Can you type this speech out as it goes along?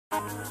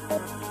The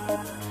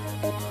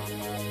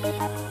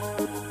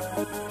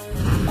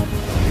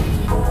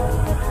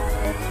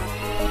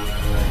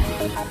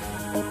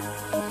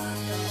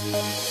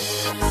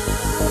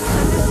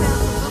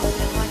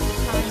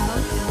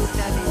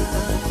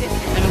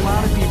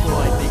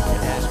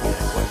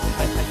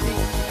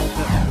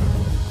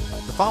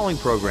following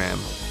program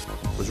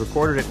was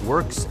recorded at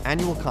WERC's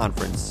annual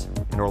conference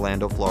in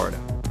Orlando,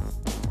 Florida.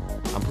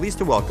 I'm pleased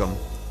to welcome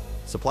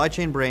Supply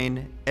Chain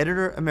Brain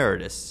Editor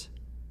Emeritus,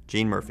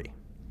 Jean Murphy.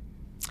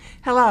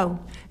 Hello.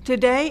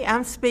 Today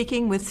I'm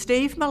speaking with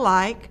Steve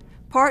Mulaik,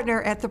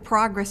 partner at the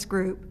Progress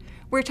Group.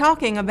 We're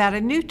talking about a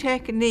new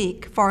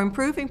technique for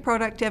improving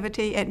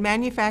productivity at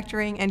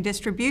manufacturing and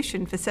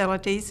distribution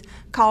facilities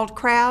called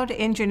crowd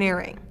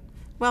engineering.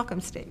 Welcome,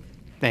 Steve.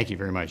 Thank you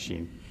very much,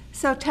 Jean.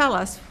 So tell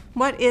us,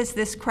 what is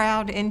this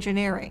crowd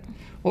engineering?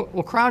 Well,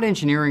 crowd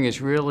engineering is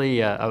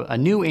really a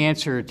new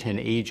answer to an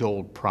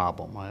age-old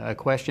problem, a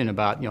question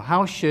about,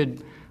 how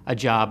should a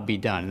job be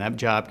done? And that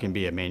job can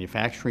be a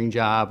manufacturing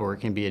job or it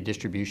can be a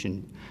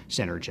distribution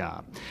center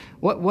job.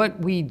 What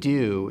we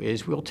do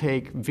is we'll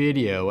take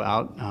video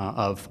out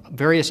of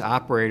various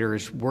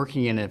operators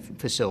working in a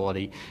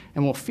facility,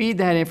 and we'll feed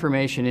that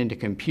information into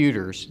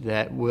computers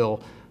that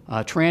will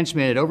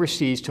transmit it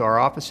overseas to our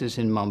offices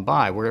in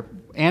Mumbai, where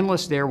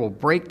analysts there will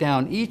break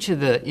down each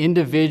of the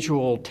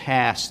individual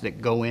tasks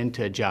that go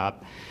into a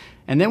job.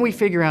 And then we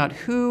figure out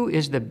who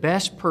is the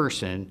best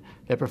person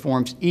that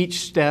performs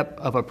each step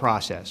of a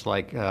process.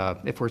 Like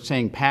if we're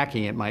saying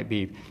packing, it might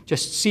be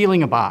just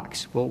sealing a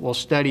box. We'll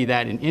study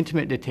that in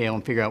intimate detail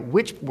and figure out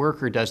which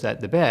worker does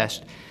that the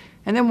best.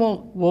 And then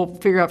we'll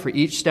figure out for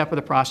each step of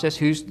the process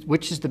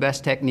which is the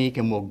best technique,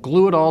 and we'll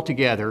glue it all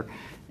together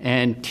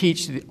and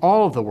teach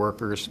all of the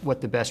workers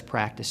what the best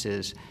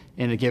practices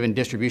in a given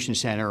distribution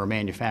center or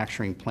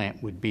manufacturing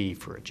plant would be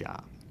for a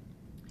job.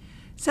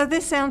 So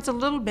this sounds a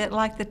little bit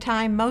like the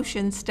time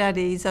motion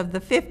studies of the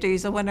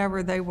 50s or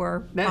whenever they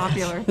were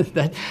popular.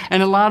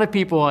 And a lot of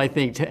people, I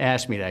think,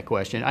 ask me that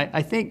question.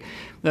 I think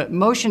the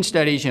motion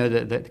studies,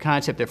 the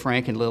concept that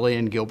Frank and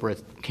Lillian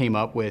Gilbreth came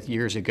up with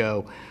years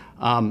ago,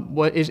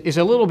 is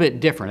a little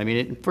bit different. I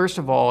mean, first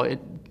of all,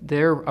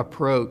 their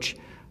approach,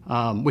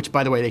 which,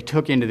 by the way, they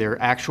took into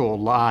their actual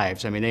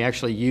lives. I mean, they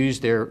actually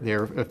used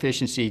their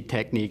efficiency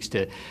techniques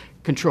to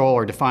control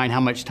or define how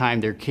much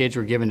time their kids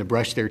were given to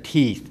brush their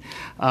teeth.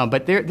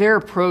 But their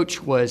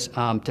approach was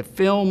to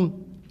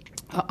film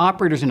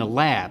operators in a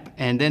lab,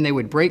 and then they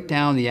would break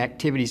down the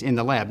activities in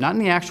the lab, not in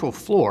the actual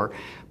floor,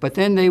 but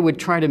then they would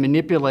try to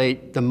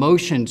manipulate the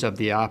motions of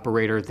the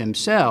operator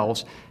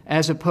themselves,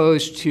 as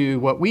opposed to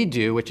what we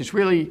do, which is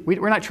really,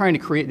 we're not trying to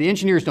create, the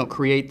engineers don't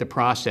create the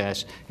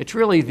process. It's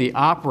really the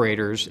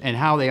operators and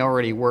how they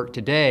already work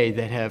today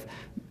that have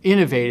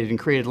innovated and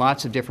created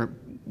lots of different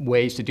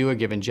ways to do a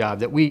given job,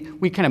 that we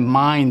kind of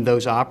mine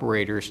those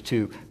operators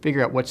to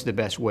figure out what's the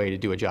best way to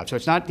do a job. So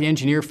it's not the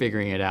engineer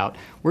figuring it out.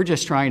 We're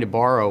just trying to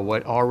borrow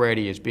what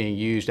already is being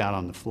used out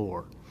on the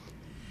floor.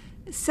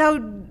 So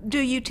do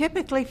you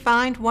typically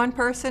find one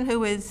person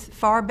who is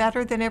far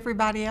better than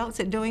everybody else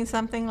at doing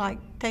something like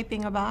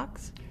taping a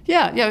box?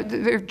 Yeah.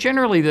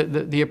 Generally,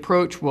 the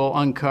approach will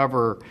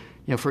uncover,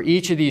 for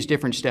each of these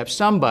different steps,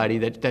 somebody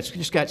that's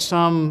just got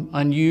some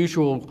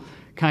unusual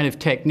kind of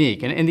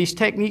technique. And these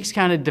techniques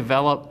kind of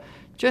develop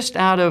just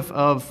out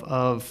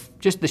of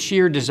just the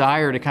sheer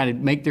desire to kind of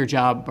make their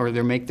job or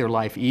make their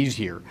life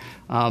easier.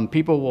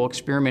 People will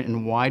experiment in a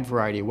wide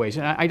variety of ways.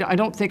 And I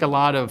don't think a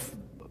lot of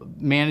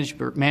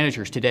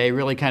managers today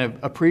really kind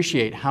of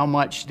appreciate how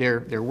much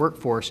their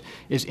workforce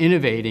is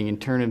innovating in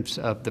terms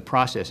of the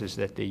processes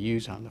that they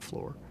use on the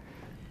floor.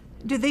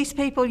 Do these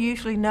people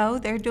usually know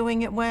they're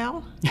doing it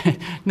well?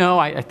 No,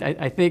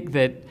 I think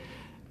that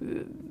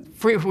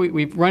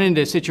we've run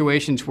into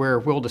situations where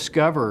we'll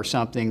discover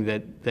something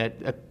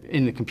that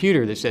in the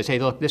computer that says, hey,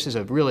 look, this is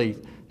a really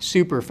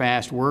super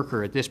fast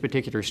worker at this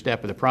particular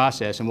step of the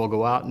process, and we'll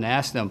go out and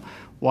ask them,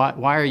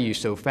 why are you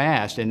so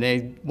fast? And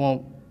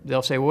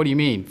they'll say, well, what do you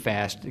mean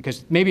fast?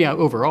 Because maybe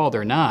overall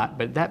they're not,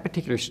 but that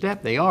particular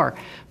step they are.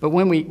 But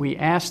when we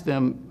ask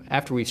them,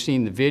 after we've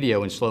seen the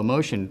video in slow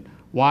motion,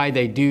 why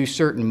they do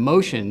certain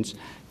motions,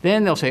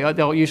 then they'll say,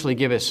 they'll usually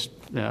give us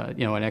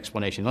an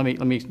explanation. Let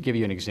me give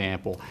you an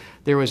example.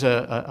 There was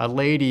a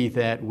lady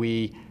that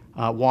we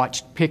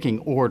watched picking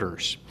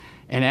orders,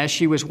 and as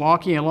she was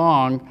walking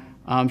along,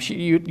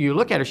 you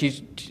look at her,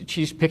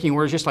 she's picking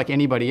orders just like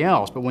anybody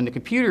else. But when the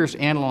computers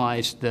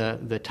analyzed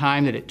the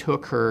time that it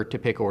took her to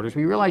pick orders,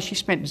 we realized she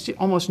spent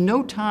almost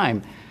no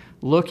time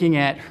looking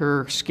at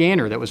her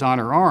scanner that was on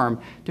her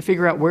arm to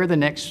figure out where the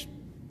next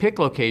pick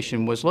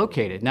location was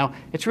located. Now,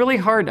 it's really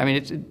hard,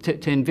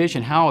 to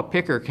envision how a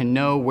picker can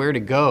know where to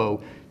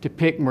go to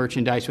pick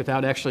merchandise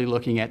without actually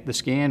looking at the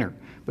scanner.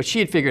 But she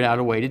had figured out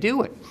a way to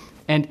do it.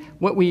 And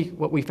what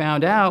we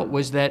found out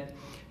was that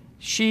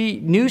she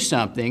knew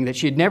something that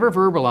she had never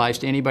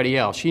verbalized to anybody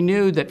else. She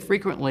knew that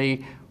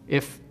frequently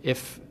if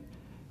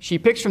she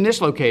picks from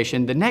this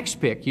location, the next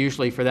pick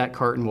usually for that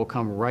carton will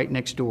come right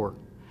next door.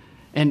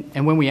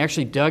 And when we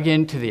actually dug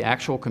into the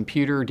actual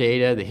computer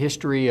data, the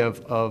history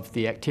of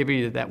the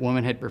activity that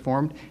woman had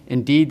performed,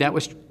 indeed that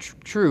was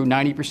true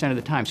 90% of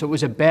the time. So it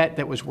was a bet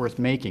that was worth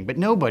making, but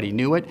nobody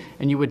knew it,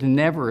 and you would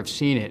never have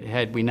seen it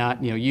had we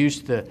not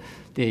used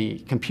the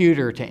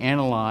computer to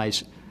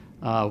analyze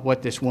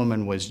what this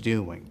woman was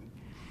doing.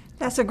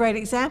 That's a great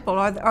example.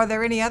 Are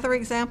there any other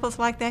examples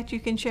like that you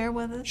can share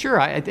with us? Sure.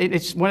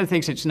 It's one of the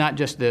things, it's not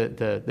just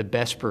the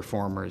best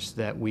performers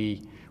that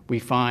we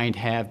find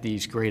have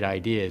these great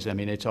ideas. I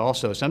mean, it's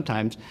also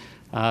sometimes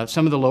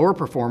some of the lower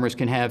performers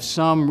can have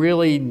some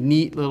really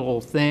neat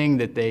little thing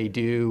that they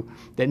do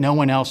that no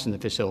one else in the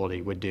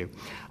facility would do.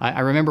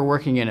 I remember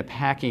working in a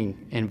packing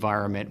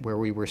environment where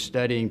we were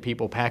studying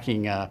people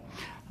packing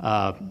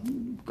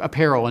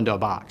apparel into a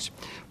box.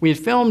 We had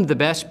filmed the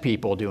best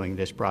people doing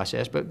this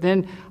process, but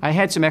then I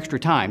had some extra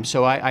time,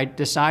 so I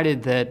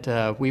decided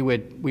that we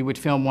would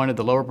film one of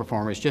the lower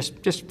performers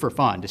just for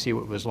fun to see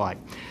what it was like.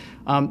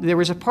 There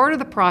was a part of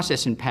the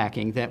process in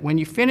packing that when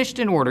you finished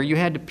an order, you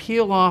had to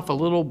peel off a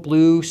little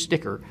blue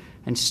sticker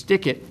and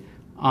stick it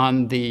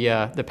on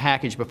the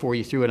package before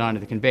you threw it onto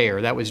the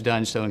conveyor. That was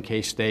done so in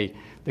case the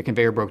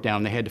conveyor broke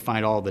down, they had to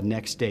find all the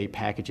next day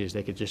packages.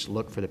 They could just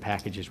look for the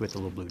packages with the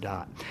little blue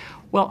dot.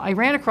 Well, I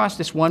ran across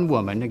this one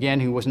woman, again,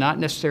 who was not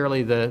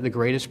necessarily the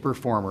greatest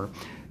performer,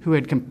 who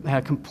had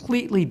a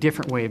completely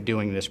different way of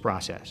doing this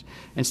process.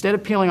 Instead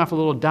of peeling off a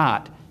little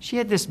dot, she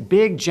had this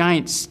big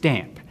giant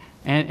stamp.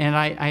 And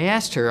I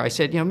asked her, I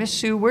said, Miss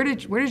Sue, where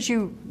did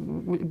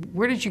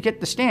you get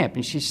the stamp?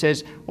 And she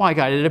says, well, I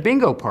got it at a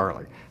bingo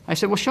parlor. I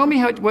said, well, show me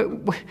how.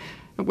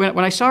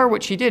 When I saw her,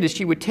 what she did is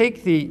she would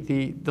take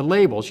the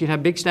labels. She'd have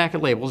a big stack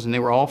of labels, and they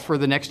were all for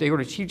the next day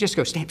order. She'd just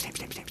go stamp, stamp,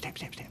 stamp, stamp, stamp,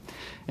 stamp, stamp.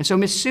 And so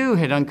Miss Sue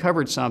had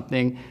uncovered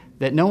something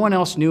that no one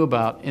else knew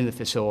about in the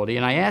facility.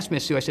 And I asked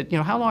Miss Sue, I said,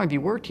 how long have you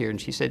worked here? And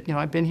she said,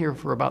 I've been here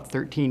for about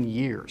 13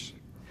 years.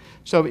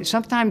 So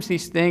sometimes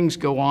these things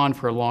go on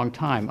for a long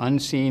time,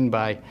 unseen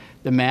by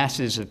the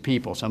masses of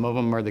people. Some of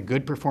them are the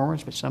good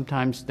performers, but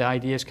sometimes the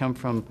ideas come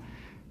from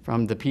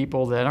the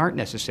people that aren't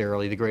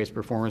necessarily the greatest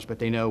performers, but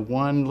they know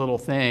one little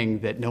thing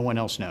that no one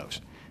else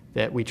knows,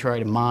 that we try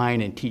to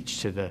mine and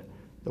teach to the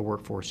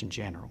workforce in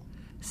general.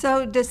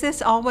 So does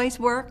this always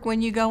work when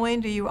you go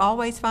in? Do you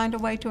always find a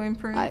way to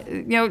improve?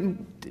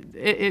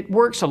 It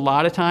works a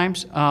lot of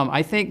times.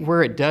 I think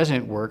where it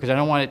doesn't work, because I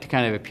don't want it to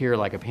kind of appear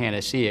like a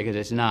panacea, because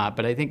it's not,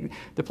 but I think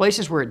the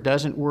places where it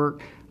doesn't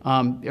work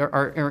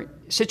are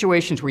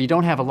situations where you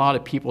don't have a lot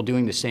of people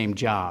doing the same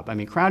job. I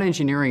mean, crowd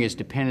engineering is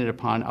dependent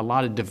upon a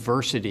lot of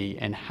diversity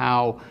in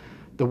how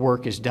the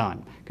work is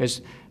done.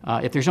 Because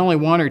if there's only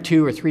one or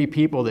two or three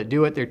people that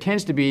do it, there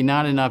tends to be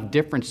not enough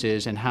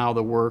differences in how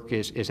the work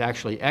is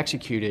actually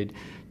executed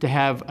to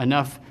have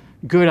enough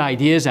good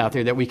ideas out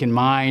there that we can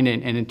mine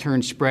and in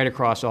turn spread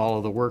across all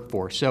of the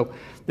workforce. So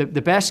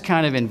the best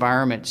kind of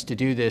environments to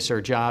do this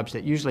are jobs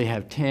that usually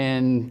have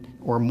 10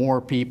 or more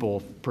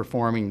people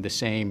performing the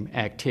same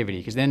activity,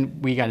 because then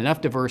we got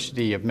enough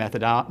diversity of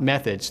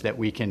methods that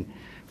we can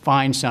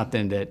find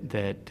something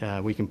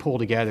that we can pull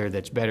together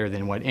that's better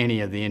than what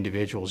any of the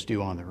individuals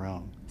do on their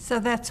own. So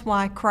that's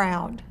why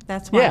crowd.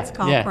 That's why it's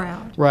called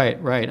crowd.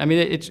 Right. I mean,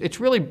 it's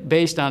really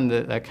based on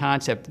the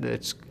concept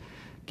that's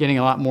getting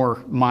a lot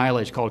more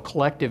mileage called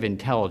collective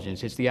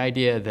intelligence. It's the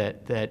idea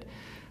that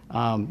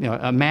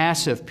a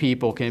mass of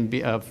people can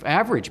be, of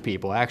average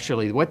people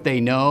actually, what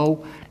they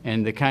know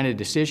and the kind of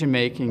decision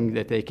making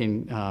that they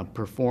can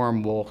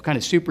perform will kind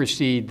of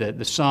supersede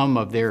the sum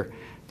of their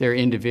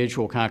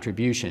individual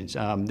contributions.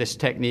 This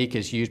technique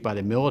is used by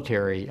the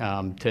military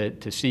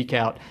to seek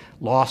out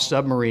lost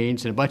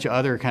submarines and a bunch of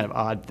other kind of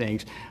odd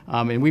things.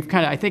 And we've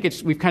kind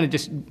of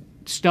just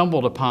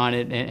stumbled upon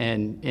it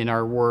and in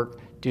our work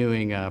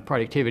doing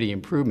productivity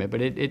improvement.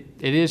 But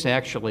it is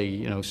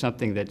actually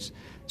something that's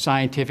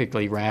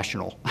scientifically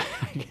rational,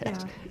 I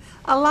guess. Yeah.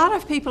 A lot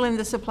of people in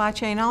the supply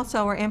chain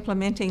also are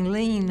implementing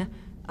lean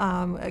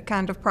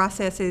kind of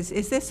processes.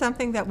 Is this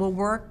something that will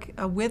work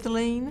with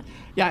lean?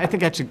 Yeah, I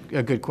think that's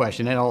a good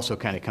question. That also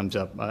kind of comes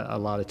up a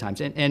lot of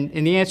times. And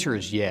the answer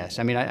is yes.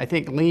 I mean, I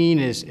think lean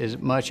is as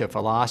much a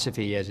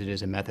philosophy as it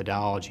is a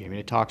methodology. I mean,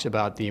 it talks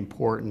about the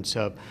importance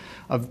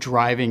of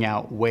driving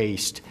out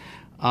waste.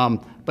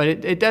 But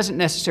it doesn't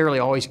necessarily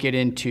always get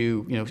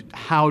into,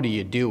 how do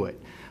you do it?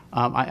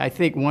 I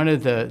think one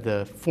of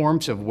the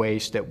forms of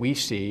waste that we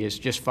see is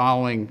just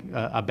following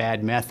a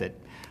bad method.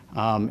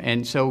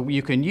 And so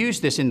you can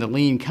use this in the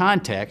lean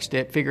context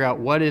to figure out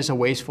what is a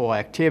wasteful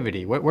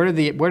activity. What are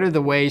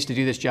the ways to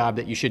do this job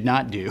that you should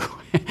not do?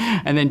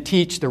 And then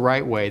teach the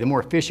right way, the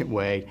more efficient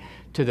way,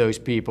 to those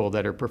people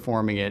that are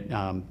performing it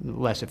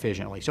less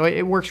efficiently. So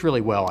it works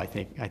really well, I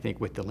think,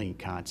 with the lean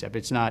concept.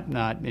 It's not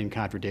in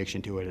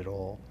contradiction to it at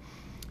all.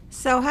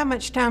 So how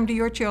much time do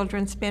your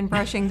children spend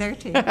brushing their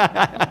teeth?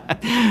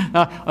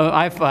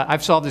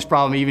 I've solved this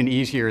problem even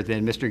easier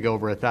than Mr.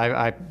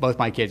 Gilbreth. Both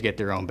my kids get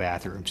their own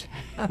bathrooms.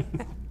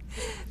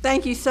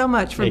 Thank you so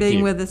much for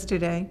being with us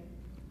today.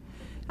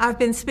 I've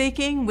been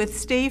speaking with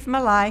Steve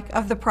Mulaik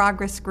of the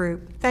Progress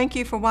Group. Thank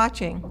you for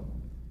watching.